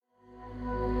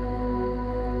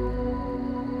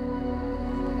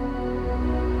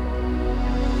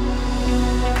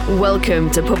Welcome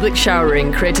to Public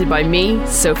Showering, created by me,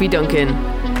 Sophie Duncan.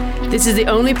 This is the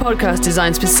only podcast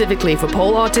designed specifically for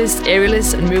pole artists,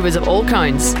 aerialists, and movers of all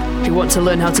kinds who want to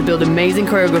learn how to build amazing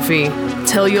choreography,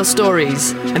 tell your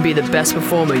stories, and be the best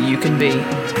performer you can be.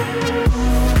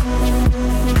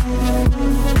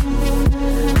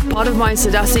 Part of my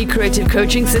Sadasi creative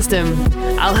coaching system,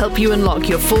 I'll help you unlock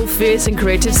your full fierce and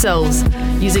creative selves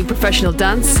using professional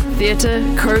dance, theatre,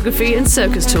 choreography and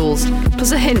circus tools,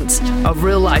 plus a hint of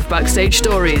real life backstage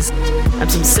stories and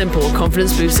some simple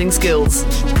confidence boosting skills.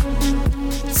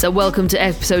 So welcome to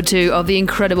episode 2 of the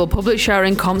incredible Public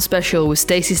Showering Comp Special with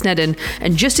Stacey Snedden,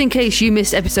 and just in case you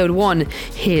missed episode 1,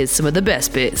 here's some of the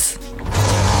best bits.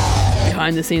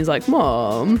 Behind the scenes like,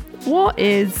 Mom, what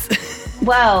is...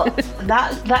 Well,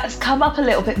 that's come up a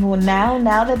little bit more now.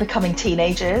 Now they're becoming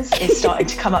teenagers. It's starting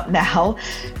to come up now.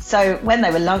 So when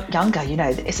they were younger,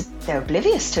 they're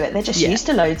oblivious to it. They're just used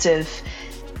to loads of,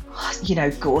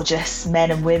 gorgeous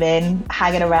men and women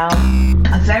hanging around.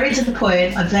 I'm very to the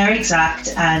point. I'm very exact,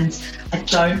 and I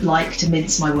don't like to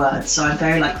mince my words. So I'm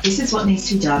very like, this is what needs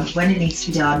to be done, when it needs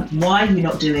to be done, why are you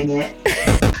not doing it?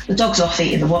 The dog's off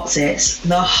eating the what's-its.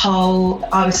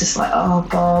 I was just like, oh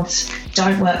God,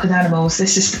 don't work with animals.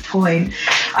 This is the point.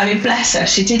 I mean, bless her.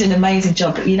 She did an amazing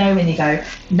job. But when you go,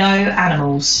 no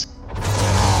animals.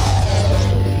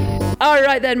 All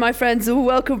right then, my friends,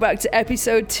 welcome back to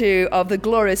episode 2 of the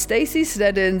glorious Stacey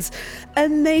Snedden's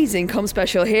amazing comp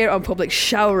special here on Public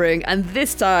Showering. And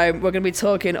this time we're going to be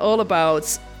talking all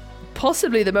about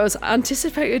possibly the most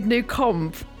anticipated new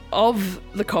comp of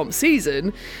the comp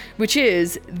season, which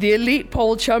is the Elite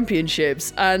Pole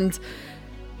Championships. And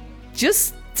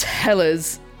just tell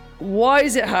us, why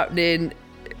is it happening?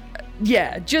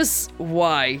 Yeah, just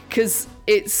why? Because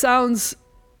it sounds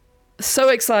so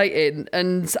exciting,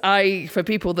 and for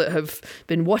people that have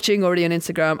been watching already on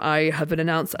Instagram, I have been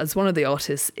announced as one of the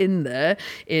artists in there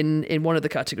in one of the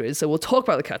categories. So we'll talk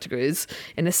about the categories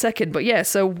in a second. But yeah,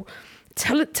 so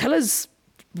tell us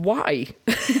why.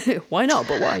 Why not?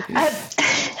 But why?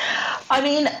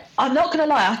 I'm not going to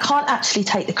lie. I can't actually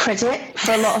take the credit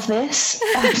for a lot of this.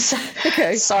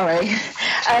 Okay. Sorry.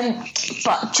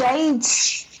 But Jade,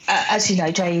 as you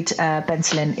know, Jade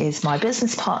Bensilum is my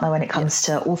business partner when it comes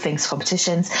to all things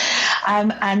competitions,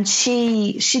 and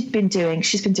she's been doing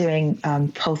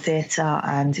pole theatre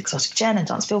and exotic gen and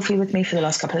dance filthy with me for the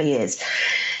last couple of years.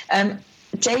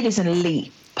 Jade is an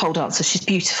elite pole dancer. She's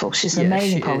beautiful. She's an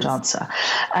amazing pole dancer,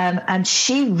 and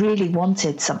she really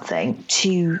wanted something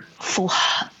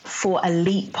for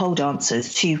elite pole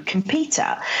dancers to compete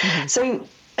at. Mm-hmm. So,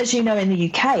 as you know, in the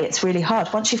UK, it's really hard.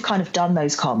 Once you've kind of done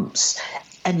those comps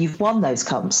and you've won those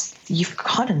comps, you've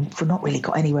kind of not really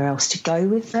got anywhere else to go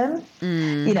with them.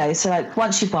 So like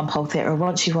once you've won pole theatre, or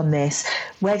once you've won this,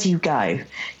 where do you go?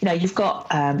 You've got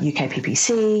UK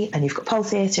PPC, and you've got pole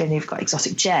theatre, and you've got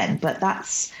exotic gen, but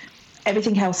that's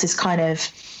everything else is kind of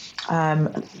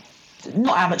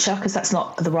not amateur, because that's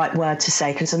not the right word to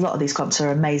say, because a lot of these comps are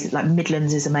amazing. Like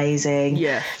Midlands is amazing.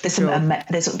 Yeah, there's some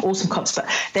awesome comps, but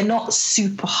they're not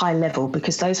super high level,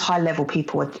 because those high level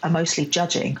people are mostly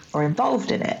judging or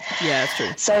involved in it. Yeah, that's true.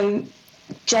 So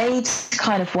Jade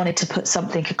kind of wanted to put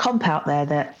a comp out there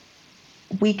that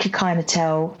we could kind of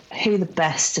tell who the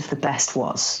best of the best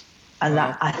was, and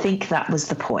that, I think that was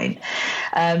the point.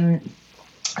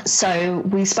 So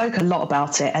we spoke a lot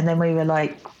about it, and then we were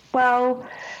like, well,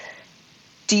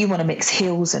 do you want to mix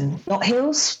heels and not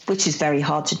heels, which is very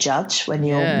hard to judge when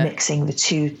you're mixing the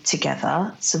two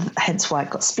together. So hence why it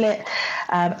got split.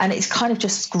 And it's kind of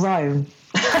just grown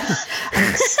and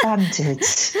expanded.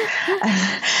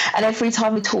 And every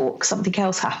time we talk, something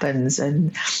else happens,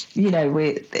 and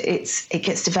it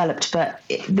gets developed. But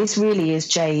this really is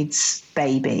Jade's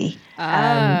baby.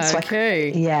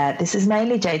 Okay. This is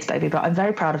mainly Jade's baby, but I'm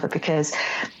very proud of her because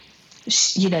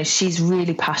she's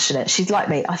really passionate. She's like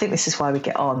me. I think this is why we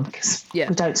get on, because we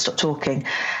don't stop talking.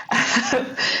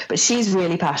 But she's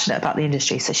really passionate about the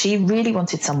industry. So she really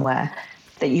wanted somewhere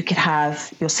that you could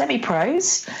have your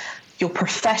semi-pros, your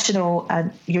professional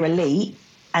and your elite,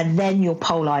 and then your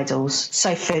pole idols.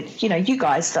 So for, you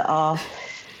guys that are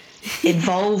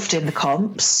involved in the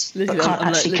comps but can't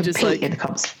actually compete in the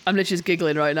comps. I'm literally just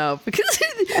giggling right now because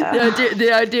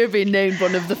the idea of being named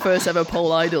one of the first ever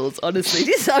pole idols,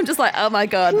 honestly, I'm just like, oh my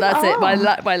God, that's it. My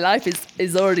life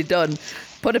is already done.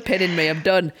 Put a pin in me, I'm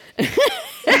done. And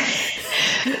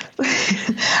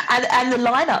the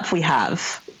lineup we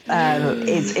have,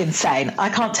 is insane. I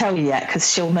can't tell you yet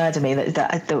because she'll murder me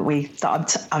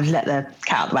that I've let the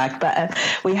cat out the bag. But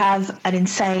we have an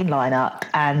insane lineup,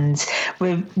 and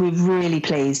we're really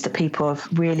pleased that people have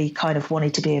really kind of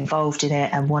wanted to be involved in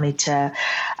it and wanted to,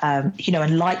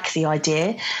 and like the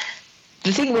idea.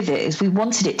 The thing with it is we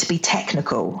wanted it to be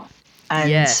technical,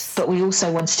 but we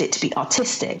also wanted it to be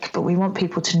artistic. But we want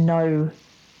people to know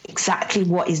exactly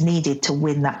what is needed to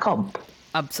win that comp.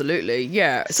 Absolutely,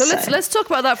 yeah. So let's talk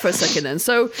about that for a second then.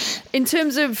 So in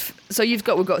terms of, we've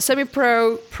got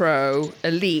semi-pro, pro,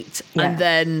 elite, and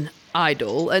then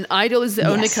idol. And idol is the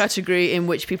only category in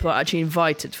which people are actually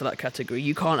invited for that category.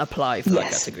 You can't apply for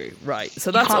that category, right?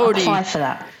 So that's already apply for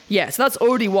that. Yeah, so that's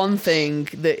already one thing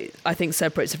that I think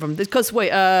separates it from this. Because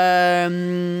which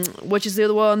is the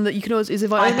other one that you can always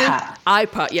invite?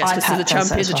 IPAT, yes, because the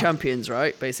champions are champions,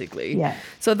 right? Basically, yeah.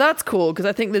 So that's cool because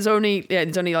I think there's only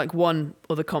like one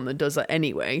other comp that does that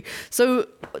anyway. So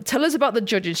tell us about the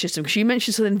judging system, because you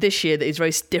mentioned something this year that is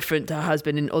very different to how it has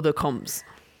been in other comps.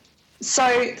 So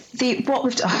what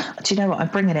we've done, do you know what? I'm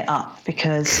bringing it up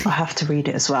because I have to read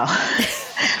it as well.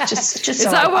 just is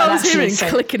that what I was hearing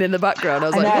clicking in the background? I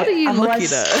was like, what are you looking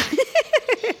at?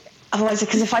 Otherwise,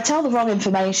 because if I tell the wrong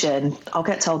information, I'll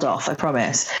get told off, I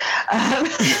promise.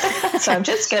 So I'm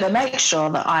just going to make sure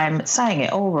that I'm saying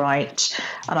it all right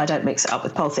and I don't mix it up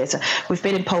with pole theatre. We've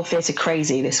been in pole theatre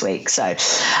crazy this week. So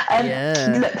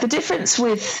look, the difference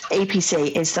with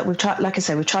APC is that we've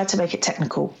tried to make it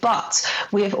technical, but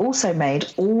we have also made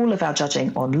all of our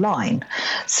judging online.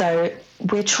 So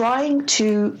we're trying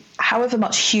to, however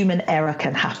much human error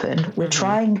can happen, we're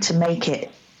trying to make it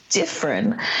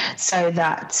different so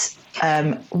that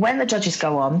when the judges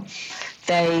go on,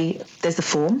 there's the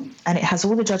form and it has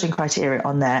all the judging criteria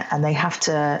on there, and they have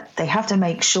to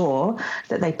make sure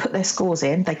that they put their scores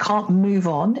in. They can't move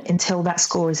on until that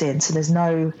score is in,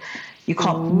 so you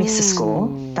can't miss a score.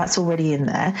 That's already in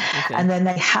there. Okay. And then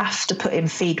they have to put in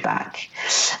feedback,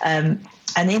 and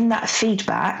in that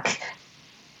feedback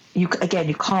you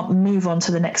can't move on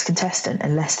to the next contestant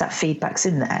unless that feedback's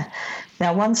in there.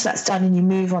 Now, once that's done and you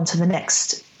move on to the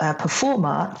next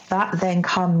performer, that then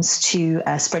comes to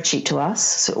a spreadsheet to us.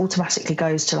 So it automatically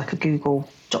goes to like a Google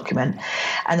document.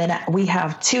 And then we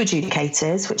have two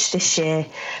adjudicators, which this year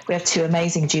we have two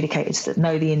amazing adjudicators that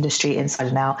know the industry inside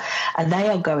and out. And they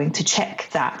are going to check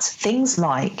that things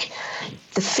like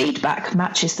the feedback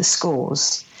matches the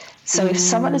scores. So if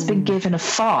someone has been given a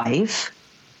 5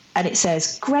 and it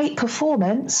says great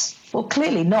performance, well,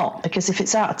 clearly not, because if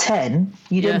it's out of 10,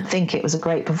 you didn't think it was a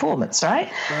great performance, right?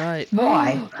 Right.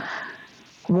 Why?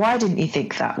 Why didn't you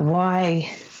think that? Why?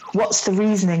 What's the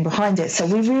reasoning behind it? So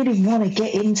we really want to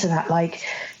get into that.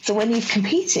 So when you've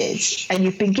competed and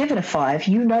you've been given a 5,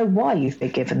 you know why you've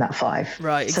been given that 5.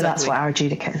 Right, exactly. So that's what our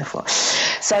adjudicators are for.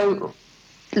 So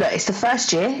look, it's the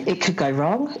first year. It could go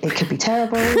wrong. It could be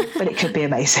terrible, but it could be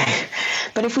amazing.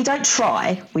 But if we don't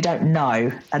try, we don't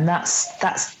know. And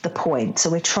that's the point. So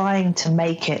we're trying to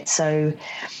make it so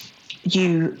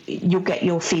you'll get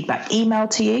your feedback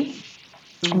emailed to you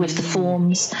with the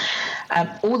forms.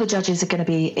 All the judges are going to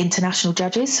be international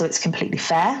judges, so it's completely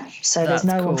fair. So there's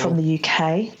no one from the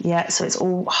UK. Yeah, so it's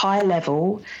all high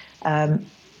level,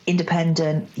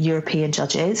 independent European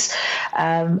judges,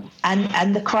 and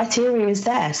the criteria is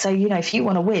there. So if you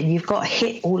want to win, you've got to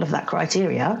hit all of that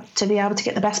criteria to be able to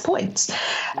get the best points.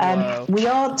 Wow. We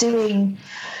are doing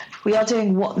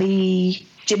what the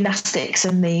gymnastics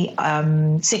and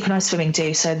the synchronized swimming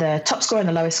do. So the top score and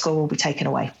the lowest score will be taken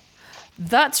away.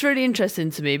 That's really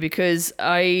interesting to me, because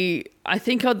I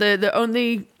think the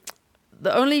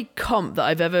only comp that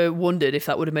I've ever wondered if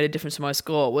that would have made a difference to my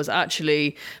score was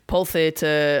actually pole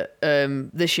theatre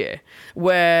this year,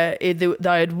 where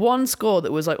I had one score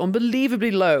that was like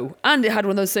unbelievably low, and it had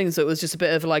one of those things that was just a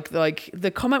bit of like the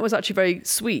comment was actually very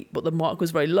sweet, but the mark was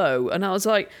very low, and I was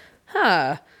like,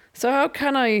 so how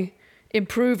can I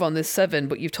improve on this 7,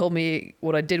 but you've told me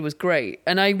what I did was great?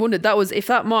 And I wondered, that was, if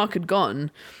that mark had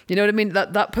gone, you know what I mean,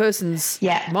 that person's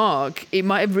mark, it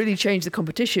might have really changed the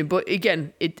competition. But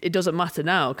again, it doesn't matter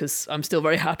now, because I'm still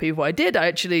very happy with what I did.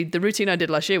 The routine I did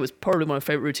last year was probably one of my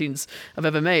favorite routines I've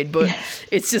ever made. But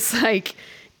it's just like,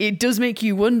 it does make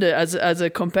you wonder as a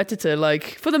competitor.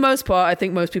 Like, for the most part, I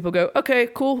think most people go, okay,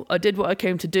 cool, I did what I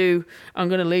came to do, I'm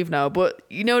going to leave now. But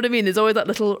you know what I mean? There's always that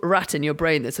little rat in your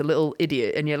brain that's a little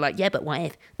idiot, and you're like, yeah, but what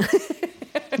if?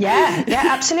 yeah,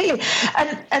 absolutely.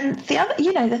 And the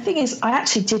other, the thing is, I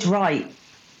actually did write,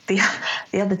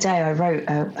 the other day I wrote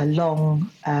a long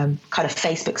kind of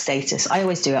Facebook status. I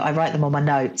always do it. I write them on my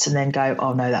notes and then go,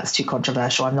 oh no, that's too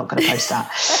controversial, I'm not going to post that.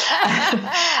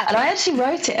 And I actually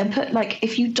wrote it and put, like,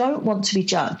 if you don't want to be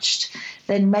judged,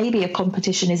 then maybe a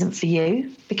competition isn't for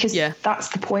you, because that's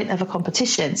the point of a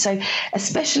competition. So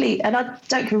especially, and I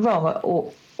don't get me wrong,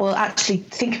 or actually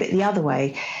think of it the other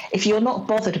way. If you're not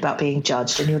bothered about being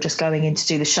judged and you're just going in to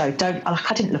do the show,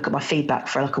 I didn't look at my feedback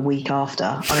for like a week after.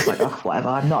 I was like, oh, whatever,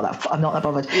 I'm not that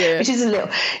bothered. Which is a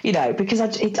little, because I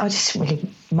just really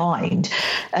mind.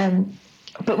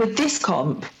 But with this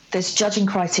comp, there's judging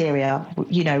criteria.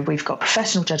 We've got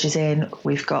professional judges in,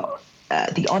 we've got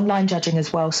the online judging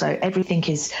as well. So everything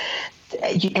is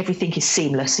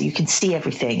seamless, so you can see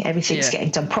everything's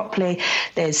getting done properly.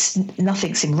 There's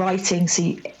nothing's in writing,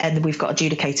 and we've got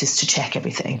adjudicators to check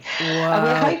everything. And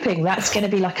we're hoping that's going to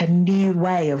be like a new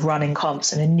way of running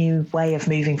comps and a new way of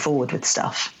moving forward with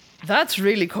stuff. That's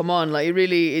really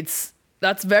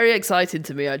that's very exciting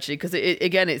to me, actually, because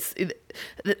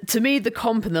to me, the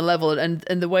comp and the level and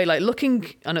the way, like,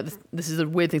 looking, I know this is a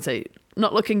weird thing to say,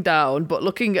 not looking down, but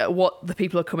looking at what the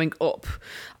people are coming up,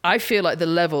 I feel like the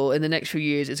level in the next few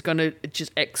years is going to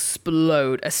just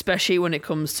explode, especially when it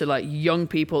comes to like young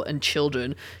people and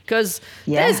children, because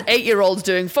there's 8-year-olds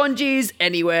doing fungies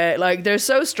anywhere. Like, they're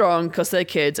so strong because they're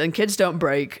kids, and kids don't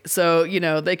break. So,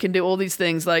 they can do all these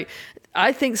things. Like,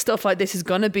 I think stuff like this is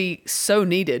going to be so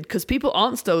needed, because people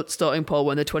aren't starting pole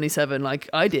when they're 27 like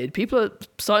I did. People are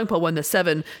starting pole when they're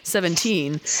 17.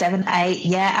 7, 8,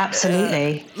 yeah,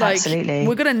 absolutely. Absolutely.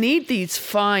 We're going to need these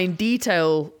fine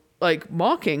detail, like,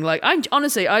 marking. Like,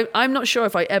 I'm not sure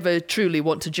if I ever truly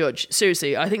want to judge.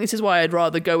 Seriously, I think this is why I'd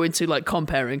rather go into, like,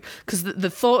 comparing, because the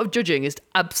thought of judging is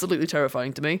absolutely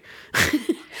terrifying to me.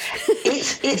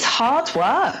 It's hard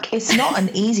work. It's not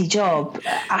an easy job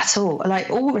at all.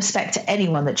 Like, all respect to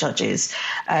anyone that judges,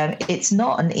 it's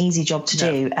not an easy job to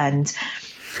do. And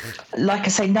like I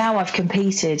say, now I've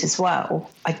competed as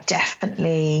well, I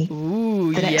definitely,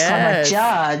 the next time I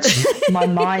judge, my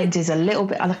mind is a little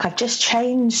bit, like, I've just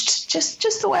changed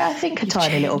just the way I think a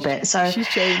tiny little bit. So she's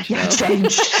changed. Yeah, I've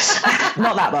changed.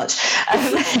 Not that much.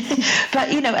 But,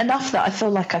 enough that I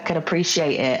feel like I can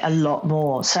appreciate it a lot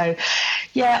more. So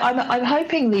yeah, I'm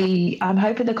hoping the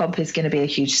comp is going to be a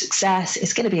huge success.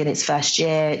 It's going to be in its first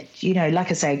year. Like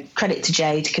I say, credit to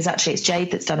Jade, because actually it's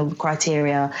Jade that's done all the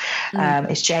criteria.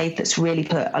 It's Jade that's really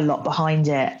put a lot behind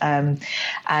it.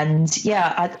 And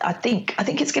yeah, I think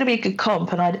it's going to be a good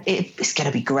comp, and it's going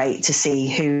to be great to see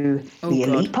who the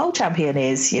elite pole champion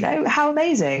is. How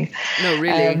amazing! No,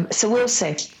 really. So we'll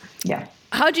see. Yeah.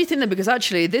 How do you think then? Because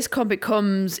actually, this comp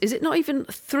is it not even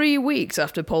 3 weeks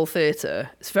after pole theatre?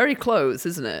 It's very close,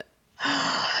 isn't it?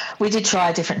 We did try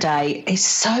a different day. It's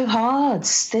so hard.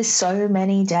 There's so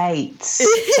many dates.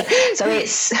 so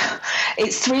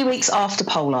it's 3 weeks after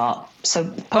pole art. So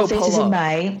pole theatre's in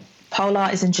May. Pole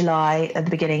art is in July at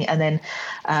the beginning, and then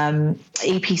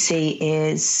EPC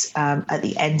is at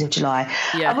the end of July.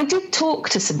 Yeah. And we did talk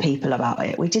to some people about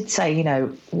it. We did say,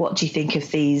 what do you think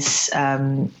of these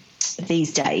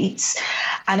dates?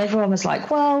 And everyone was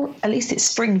like, well, at least it's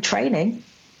spring training.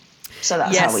 So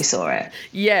that's how we saw it.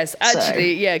 Yes,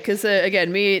 actually, because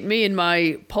again, me and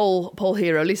my pole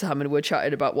hero, Lisa Hammond, were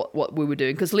chatting about what we were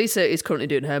doing, because Lisa is currently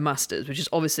doing her Masters, which is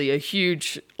obviously a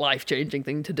huge life-changing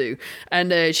thing to do.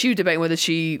 And she was debating whether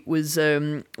she was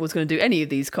going to do any of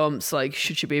these comps, like,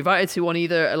 should she be invited to one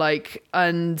either, like,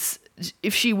 and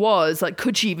if she was, like,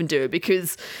 could she even do it?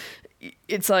 Because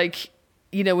it's like,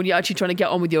 when you're actually trying to get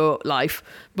on with your life,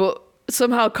 but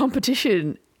somehow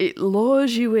competition, it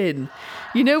lures you in.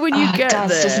 When you get there,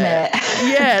 doesn't it?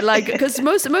 Yeah, like, because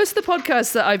most of the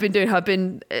podcasts that I've been doing have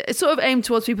been sort of aimed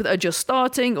towards people that are just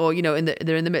starting, or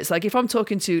they're in the midst. Like, if I'm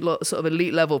talking to sort of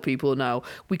elite level people now,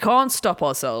 we can't stop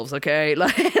ourselves, okay?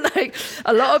 Like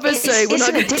a lot of us say we're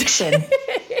not. It's an addiction.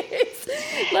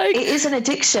 It is an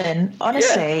addiction,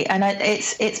 honestly, and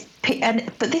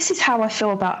but this is how I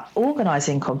feel about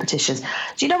organising competitions.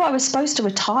 Do you know I was supposed to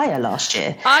retire last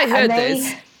year? I heard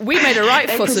this. We made a right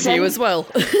fuss of you as well.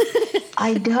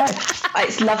 I know.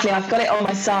 It's lovely. I've got it on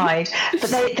my side. But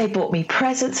they bought me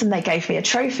presents, and they gave me a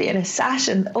trophy and a sash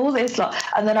and all this lot.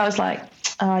 And then I was like,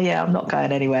 oh, yeah, I'm not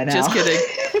going anywhere now. Just kidding.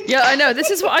 Yeah, I know. This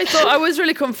is what I thought. I was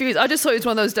really confused. I just thought it was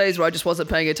one of those days where I just wasn't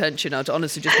paying attention. I'd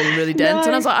honestly just been really dense. No.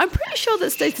 And I was like, I'm pretty sure that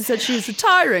Stacey said she was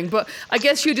retiring. But I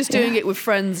guess you're just doing it with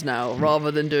friends now rather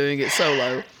than doing it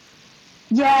solo.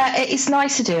 Yeah, it's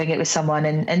nicer doing it with someone,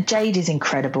 and Jade is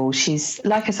incredible. She's,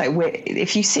 like I say,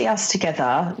 if you see us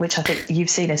together, which I think you've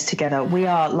seen us together, we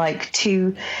are like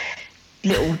two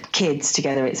little kids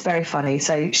together. It's very funny.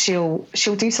 So she'll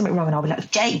do something wrong and I'll be like,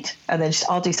 Jade, and then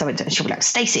I'll do something and she'll be like,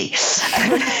 Stacey.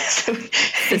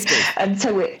 And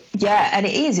so and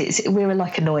it is, we're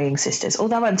like annoying sisters,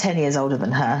 although I'm 10 years older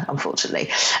than her, unfortunately.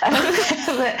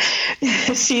 But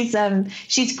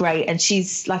she's great, and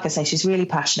she's, like I say, she's really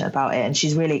passionate about it, and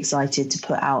she's really excited to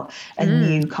put out a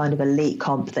new kind of elite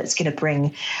comp that's going to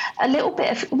bring a little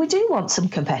bit of, we do want some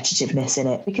competitiveness in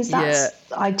it, because that's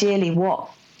ideally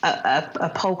what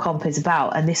a pole comp is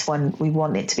about, and this one we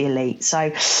want it to be elite.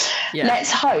 So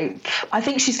let's hope. I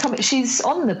think she's coming. She's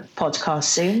on the podcast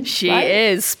soon. She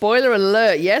is. Spoiler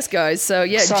alert. Yes, guys. So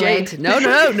Sorry. Jade. No,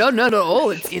 not at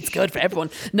all. It's good for everyone.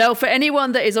 No, for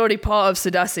anyone that is already part of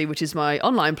Sadassi, which is my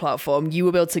online platform, you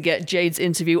will be able to get Jade's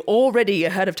interview already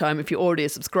ahead of time if you're already a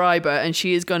subscriber, and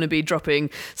she is going to be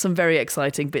dropping some very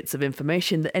exciting bits of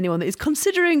information that anyone that is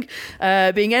considering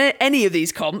being any of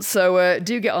these comps. So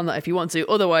do get on that if you want to.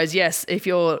 Otherwise, yes, if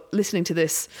you're listening to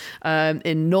this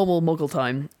in normal Muggle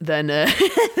time, then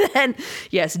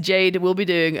yes, Jade will be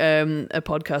doing a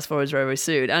podcast for us very, very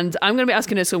soon. And I'm going to be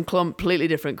asking her some completely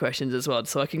different questions as well,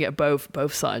 so I can get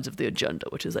both sides of the agenda,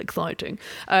 which is exciting.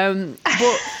 But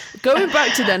going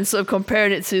back to then sort of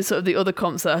comparing it to sort of the other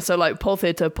comps that are, so like Pole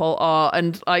Theatre, Pole Art,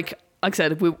 and like I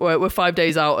said, we're 5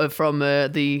 days out from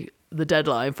the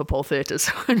deadline for Pole Theatre,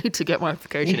 so I need to get my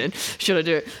application in. Should I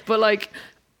do it? But like,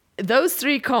 those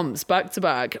three comps back to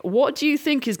back, what do you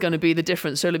think is going to be the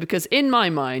difference? Surely, because in my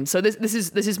mind, so this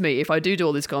is me. If I do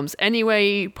all these comps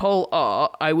anyway, pole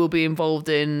art, I will be involved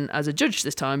in as a judge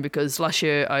this time, because last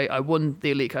year I won the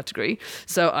elite category,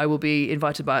 so I will be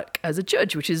invited back as a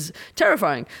judge, which is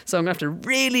terrifying. So I'm gonna have to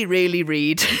really, really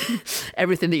read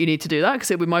everything that you need to do that, because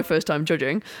it'll be my first time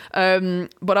judging.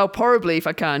 But I'll probably, if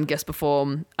I can, guest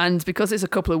perform, and because it's a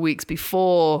couple of weeks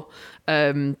before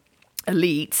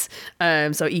elite, so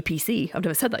EPC, I've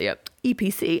never said that yet,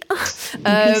 EPC,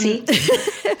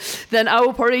 then I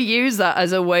will probably use that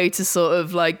as a way to sort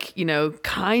of like, you know,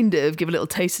 kind of give a little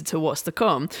taster to what's to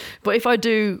come. But if I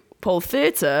do Pole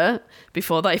Theatre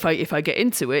before that, if I get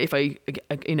into it, if I,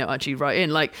 you know, actually write in,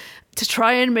 like, to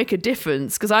try and make a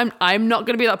difference, because I'm not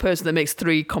going to be that person that makes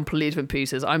three completely different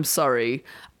pieces. I'm sorry,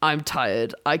 I'm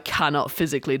tired, I cannot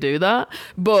physically do that.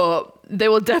 But they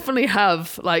will definitely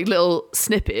have like little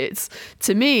snippets.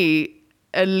 To me,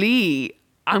 elite,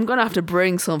 I'm gonna have to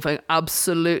bring something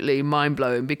absolutely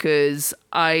mind-blowing, because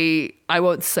I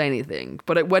won't say anything,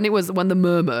 but when the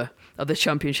murmur of the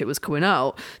championship was coming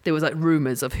out, there was like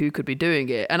rumors of who could be doing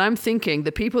it, and I'm thinking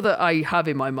the people that I have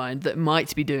in my mind that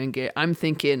might be doing it, I'm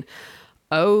thinking,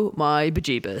 oh my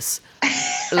bejeebus.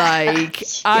 Like,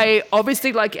 I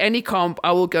obviously, like any comp,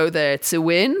 I will go there to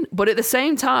win, but at the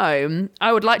same time,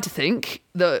 I would like to think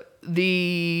that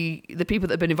the people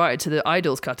that have been invited to the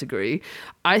idols category,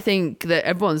 I think that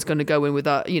everyone's going to go in with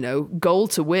that, you know, goal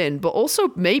to win, but also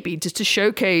maybe just to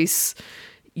showcase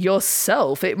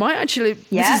yourself. It might actually,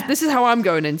 this is how I'm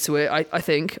going into it. I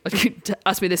think,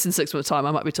 ask me this in 6 months' time,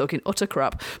 I might be talking utter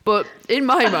crap, but in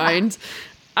my mind,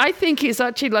 I think it's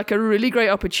actually like a really great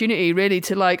opportunity, really,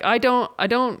 to like, I don't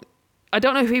know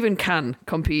if we even can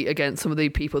compete against some of the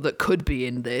people that could be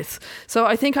in this. So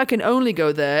I think I can only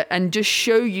go there and just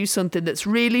show you something that's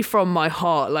really from my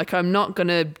heart. Like, I'm not going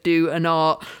to do an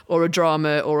art or a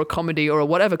drama or a comedy or a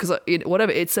whatever, because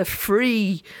whatever, it's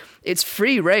free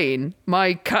reign.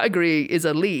 My category is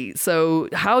elite. So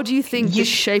how do you think the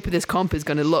shape of this comp is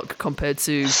going to look compared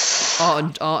to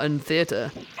art and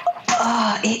theatre?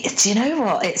 Do you know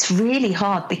what? It's really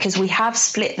hard, because we have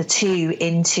split the two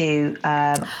into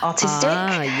artistic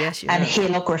and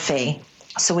helography.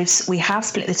 So we have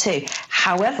split the two.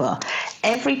 However,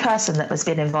 every person that has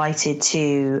been invited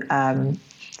to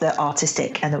the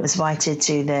artistic and that was invited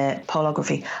to the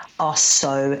polography are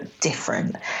so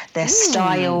different. Their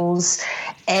styles,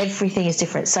 everything is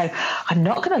different. So I'm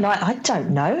not going to lie, I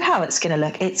don't know how it's going to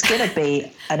look. It's going to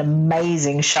be an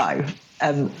amazing show.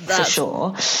 For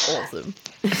sure. Awesome.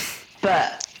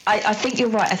 But I think you're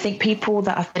right. I think people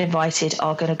that have been invited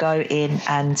are going to go in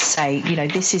and say, you know,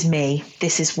 this is me,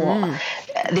 this is what,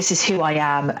 this is who I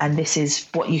am, and this is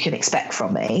what you can expect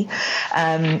from me.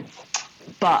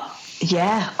 But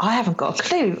yeah, I haven't got a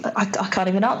clue. I can't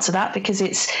even answer that, because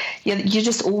you're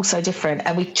just all so different.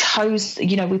 And we chose,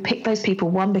 you know, we picked those people,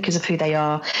 1, because of who they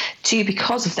are, 2,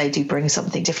 because they do bring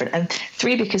something different, and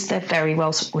 3, because they're very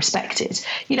well respected.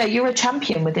 You know, you're a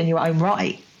champion within your own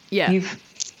right. Yeah.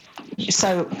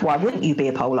 So why wouldn't you be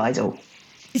a pole idol?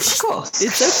 Of course.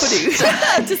 It's so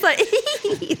funny. Just like,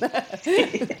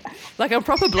 like I'm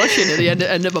proper blushing at the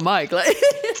end of my mic. Like,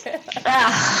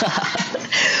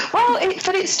 well,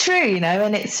 but it's true, you know.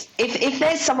 And it's if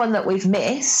there's someone that we've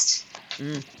missed,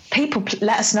 people,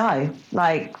 let us know.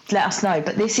 Let us know.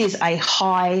 But this is a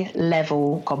high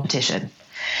level competition.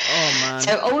 Oh man!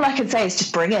 So all I can say is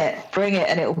just bring it,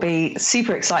 and it will be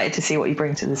super excited to see what you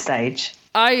bring to the stage.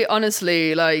 I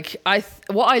honestly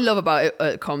what I love about it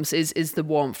at comps is the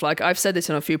warmth. Like I've said this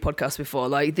on a few podcasts before,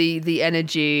 like the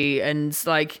energy, and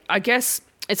like I guess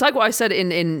it's like what I said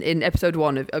in episode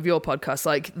 1 of your podcast,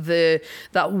 like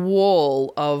that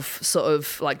wall of sort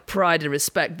of like pride and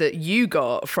respect that you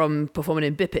got from performing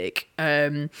in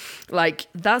BIPIC. Like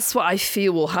that's what I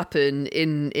feel will happen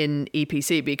in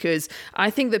EPC, because I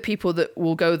think that people that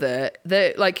will go there,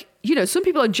 they're like, you know, some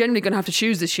people are generally going to have to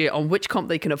choose this year on which comp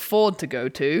they can afford to go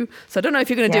to. So I don't know if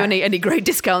you're going to do any great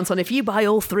discounts on if you buy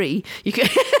all 3. You can,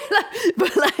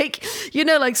 but like, you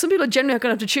know, like some people are generally going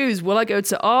to have to choose: will I go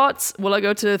to arts, will I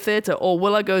go to theatre, or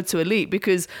will I go to elite?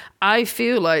 Because I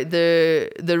feel like the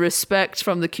respect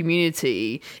from the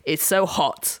community is so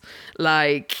hot.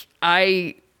 Like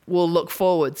I will look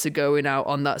forward to going out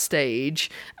on that stage,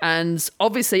 and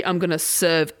obviously I'm going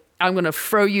to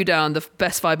throw you down the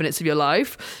best 5 minutes of your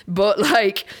life. But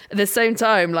like at the same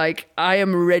time, like I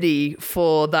am ready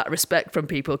for that respect from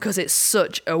people, because it's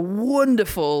such a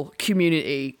wonderful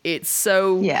community. It's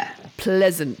so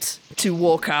pleasant to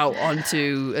walk out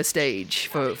onto a stage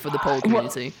for the pole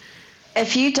community.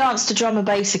 If you dance to drum and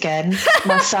bass again,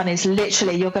 my son is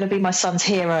literally, you're going to be my son's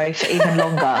hero for even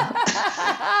longer.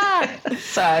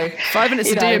 So 5 minutes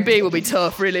of D&B will be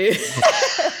tough, really.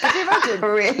 Can you imagine?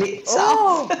 Really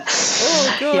tough.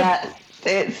 Oh God. Yeah,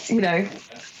 it's, you know.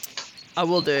 I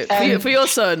will do it for your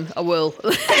son. I will.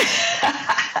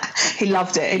 He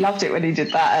loved it. He loved it when he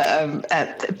did that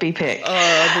at BPIC.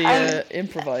 Oh, the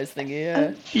improvised thing,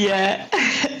 yeah. Yeah.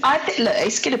 I think, look,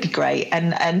 it's going to be great.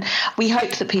 And we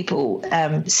hope that people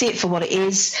see it for what it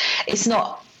is. It's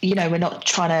not, you know, we're not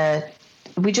trying to,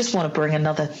 we just want to bring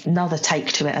another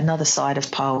take to it, another side of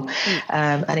pole.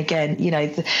 And again, you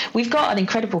know, we've got an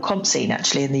incredible comp scene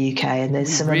actually in the UK, and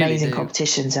there's some really amazing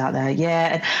competitions out there.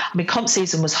 Yeah. And I mean, comp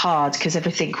season was hard because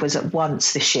everything was at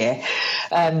once this year.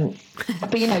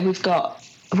 But, you know, we've got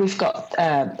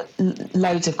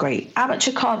loads of great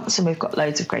amateur comps, and we've got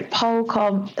loads of great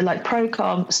pole like pro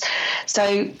comps.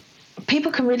 So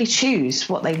people can really choose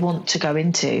what they want to go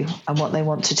into and what they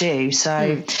want to do.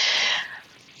 So,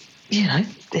 you know,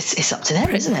 it's up to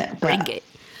them, isn't it? Bring it.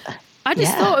 I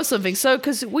just thought of something. So,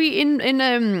 because we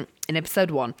in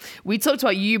episode 1, we talked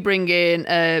about you bringing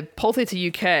Pole Theatre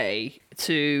UK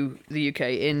to the UK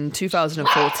in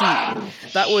 2014.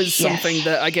 That was something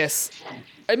that I guess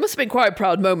it must have been quite a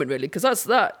proud moment, really, because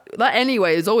that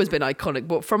anyway has always been iconic.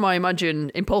 But from I imagine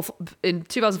in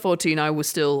 2014, I was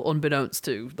still unbeknownst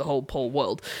to the whole pole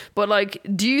world. But like,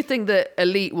 do you think that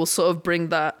Elite will sort of bring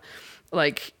that?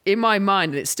 Like in my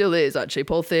mind, and it still is actually,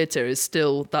 pole theatre is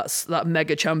still that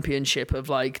mega championship of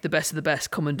like the best of the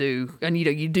best come and do, and you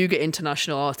know you do get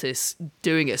international artists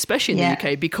doing it, especially in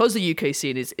the UK, because the UK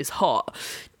scene is hot.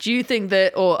 Do you think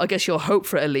that, or I guess your hope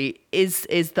for Elite is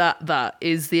that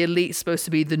is the Elite supposed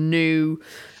to be the new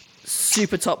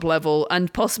super top level,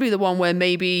 and possibly the one where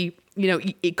maybe, you know,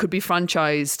 it could be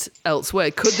franchised elsewhere?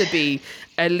 Could there be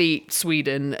Elite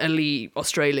Sweden, Elite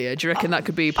Australia? Do you reckon that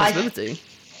could be a possibility?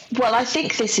 Well, I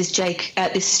think this is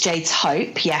Jade's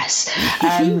hope. Yes,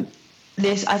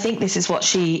 I think this is what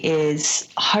she is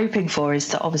hoping for. Is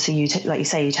that obviously like you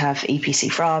say, you'd have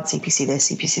EPC France, EPC this,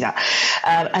 EPC that,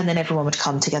 and then everyone would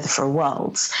come together for a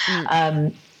Worlds.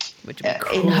 Which would be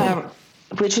cool.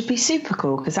 Which would be super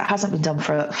cool, because that hasn't been done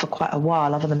for quite a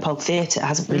while. Other than pole theatre, it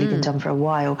hasn't really been done for a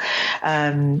while.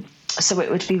 So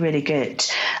it would be really good.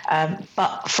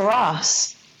 But for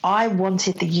us, I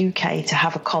wanted the UK to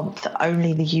have a comp that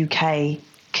only the UK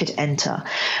could enter,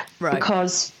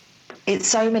 because it's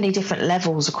so many different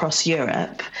levels across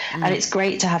Europe, and it's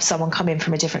great to have someone come in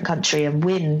from a different country and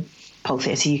win Pole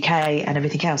Theatre UK and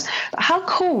everything else. But how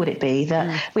cool would it be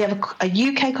that we have a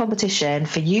UK competition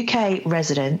for UK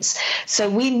residents, so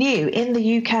we knew in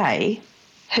the UK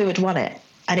who had won it,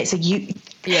 and it's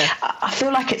I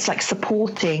feel like it's like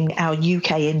supporting our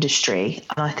UK industry,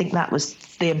 and I think that was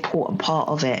the important part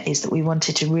of it, is that we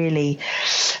wanted to really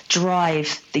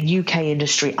drive the UK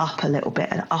industry up a little bit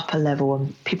and up a level,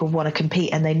 and people want to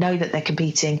compete, and they know that they're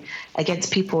competing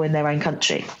against people in their own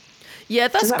country. Yeah,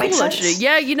 that's cool, actually.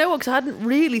 Yeah, you know what, because I hadn't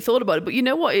really thought about it, but you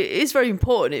know what, it is very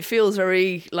important. It feels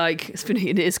very, like,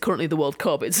 it is currently the World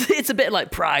Cup. It's a bit like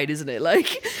Pride, isn't it?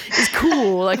 Like, it's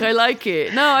cool. Like, I like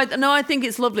it. No, I think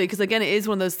it's lovely, because, again, it is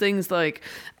one of those things, like,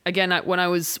 again, when I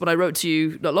wrote to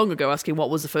you not long ago asking what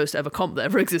was the first ever comp that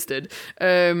ever existed,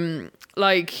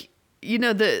 like, you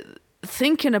know,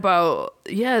 thinking about,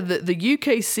 the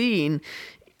UK scene,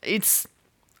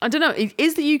 I don't know.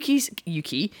 Is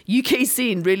the UK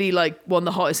scene really like one of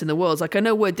the hottest in the world? Like, I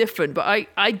know we're different, but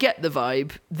I get the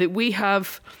vibe that we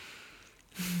have.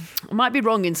 I might be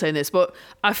wrong in saying this, but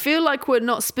I feel like we're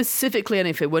not specifically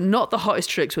anything. We're not the hottest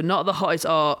tricks. We're not the hottest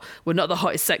art. We're not the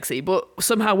hottest sexy, but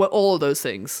somehow we're all those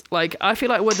things. Like, I feel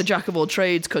like we're the jack of all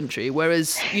trades country.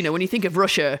 Whereas, you know, when you think of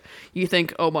Russia, you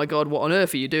think, oh my God, what on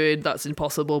earth are you doing? That's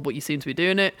impossible, but you seem to be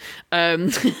doing it. I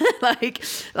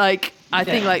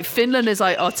think like Finland is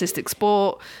like artistic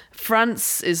sport.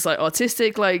 France is like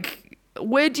artistic. Like,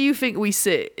 where do you think we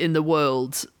sit in the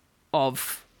world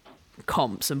of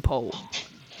comps and pole?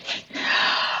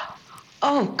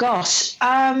 Oh gosh, it's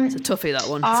a toughie, that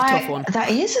one. It's a tough one.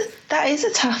 That is a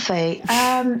toughie.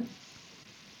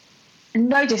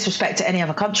 No disrespect to any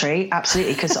other country,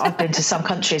 absolutely, because I've been to some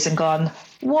countries and gone,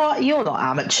 what? You're not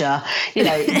amateur. You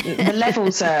know, the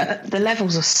levels are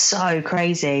so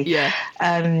crazy. Yeah.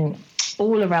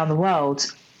 All around the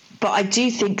world, but I do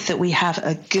think that we have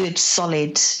a good,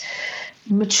 solid,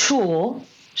 mature,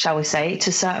 shall we say, to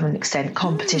a certain extent,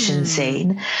 competition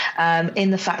scene, in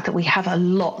the fact that we have a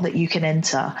lot that you can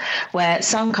enter, where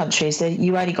some countries,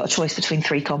 you only got a choice between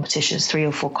 3 competitions, 3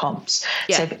 or 4 comps.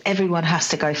 Yeah. So everyone has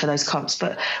to go for those comps.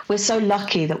 But we're so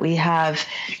lucky that we have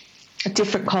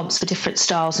different comps for different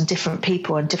styles and different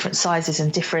people and different sizes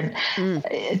and different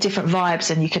vibes,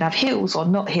 and you can have heels or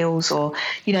not heels, or,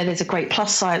 you know, there's a great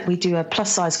plus size. We do a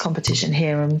plus size competition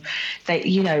here, and they,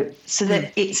 you know, so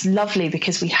that it's lovely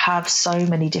because we have so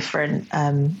many different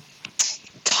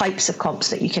types of comps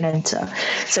that you can enter.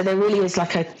 So there really is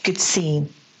like a good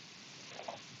scene.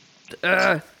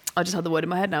 I just had the word in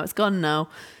my head now. It's gone now.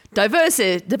 Diverse.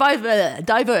 We have a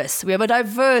diverse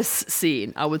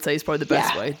scene, I would say, is probably the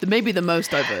best way. Maybe the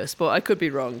most diverse, but I could be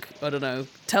wrong. I don't know.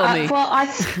 Tell me. Well, I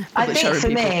think for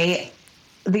me,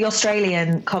 the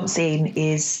Australian comp scene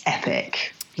is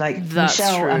epic. Like, That's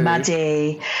Michelle true. and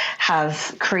Maddie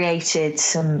have created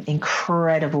some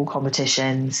incredible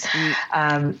competitions.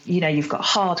 You know, you've got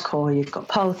hardcore, you've got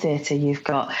pole theatre, you've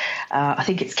got, I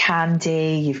think it's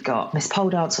Candy, you've got Miss Pole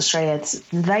Dance Australia.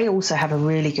 They also have a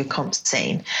really good comp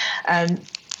scene.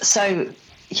 So,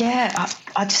 yeah,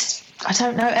 I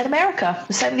don't know. And America,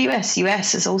 the same with the US.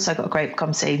 US has also got a great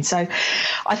comp scene. So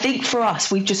I think for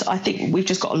us, we've just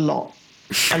got a lot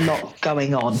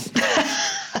going on.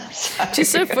 Which is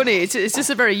so funny. It's just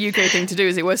a very UK thing to do,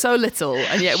 is it? We're so little,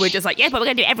 and yet we're just like, yeah, but we're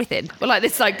going to do everything. We're like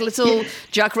this, like little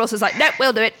Jack Ross is like, nope,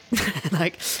 we'll do it.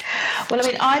 Like, well, I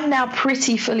mean, I'm now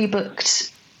pretty fully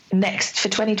booked next for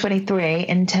 2023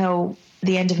 until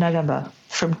the end of November,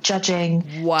 from judging,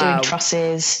 doing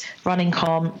trusses, running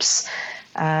comps.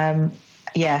 So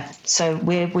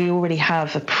we already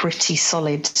have a pretty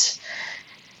solid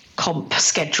comp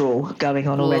schedule going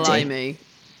on already. Blimey.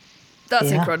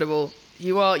 That's incredible.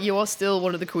 You are still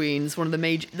one of the queens, one of the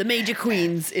major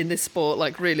queens in this sport,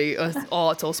 like really,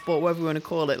 art or sport, whatever you want to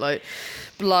call it. Like,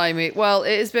 blimey. Well,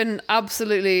 it has been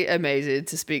absolutely amazing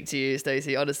to speak to you,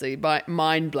 Stacey. Honestly,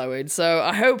 mind blowing. So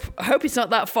I hope it's not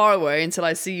that far away until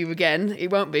I see you again. It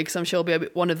won't be, because I'm sure it'll be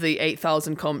one of the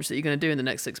 8,000 comps that you're going to do in the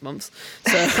next 6 months.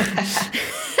 So.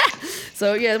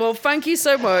 So, yeah, well, thank you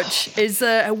so much.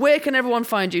 Where can everyone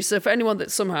find you? So for anyone that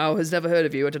somehow has never heard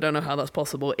of you, I don't know how that's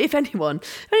possible. If anyone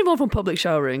from Public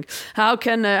Showering, how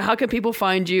can people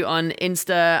find you on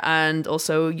Insta and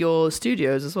also your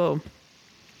studios as well?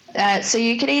 So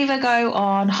you can either go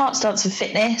on Hearts Dance and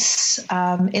Fitness,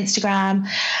 Instagram.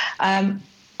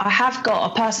 I have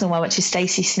got a personal one, which is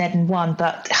Stacey Snedden 1,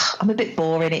 but I'm a bit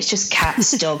boring. It's just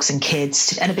cats, dogs and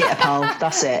kids and a bit of pole.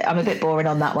 That's it. I'm a bit boring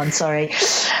on that one, sorry.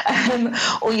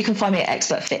 Or you can find me at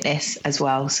Expert Fitness as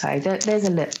well. So there's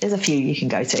a few you can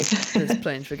go to. There's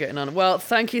plenty for getting on. Well,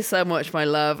 thank you so much, my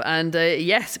love. And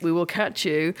yes, we will catch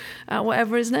you at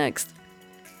whatever is next.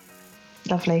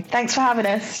 Lovely. Thanks for having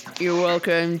us. You're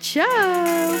welcome.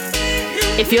 Ciao.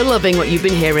 If you're loving what you've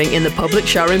been hearing in the Public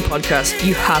Showering podcast,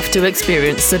 you have to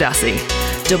experience Sadassi.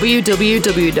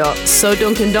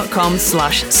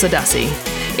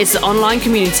 www.soduncan.com/Sadassi. It's the online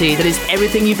community that is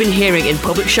everything you've been hearing in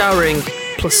public showering,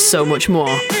 plus so much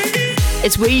more.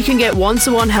 It's where you can get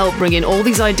one-to-one help bringing all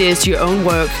these ideas to your own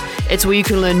work. It's where you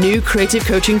can learn new creative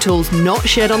coaching tools not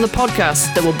shared on the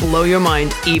podcast that will blow your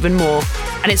mind even more.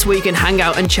 And it's where you can hang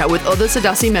out and chat with other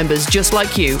Sadassi members just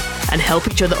like you and help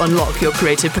each other unlock your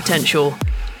creative potential.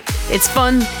 It's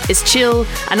fun, it's chill,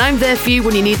 and I'm there for you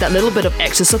when you need that little bit of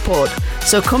extra support.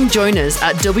 So come join us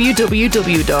at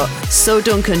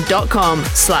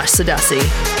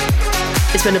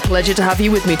www.soduncan.com/Sadassi. It's been a pleasure to have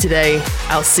you with me today.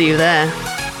 I'll see you there.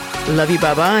 Love you,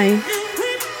 bye-bye.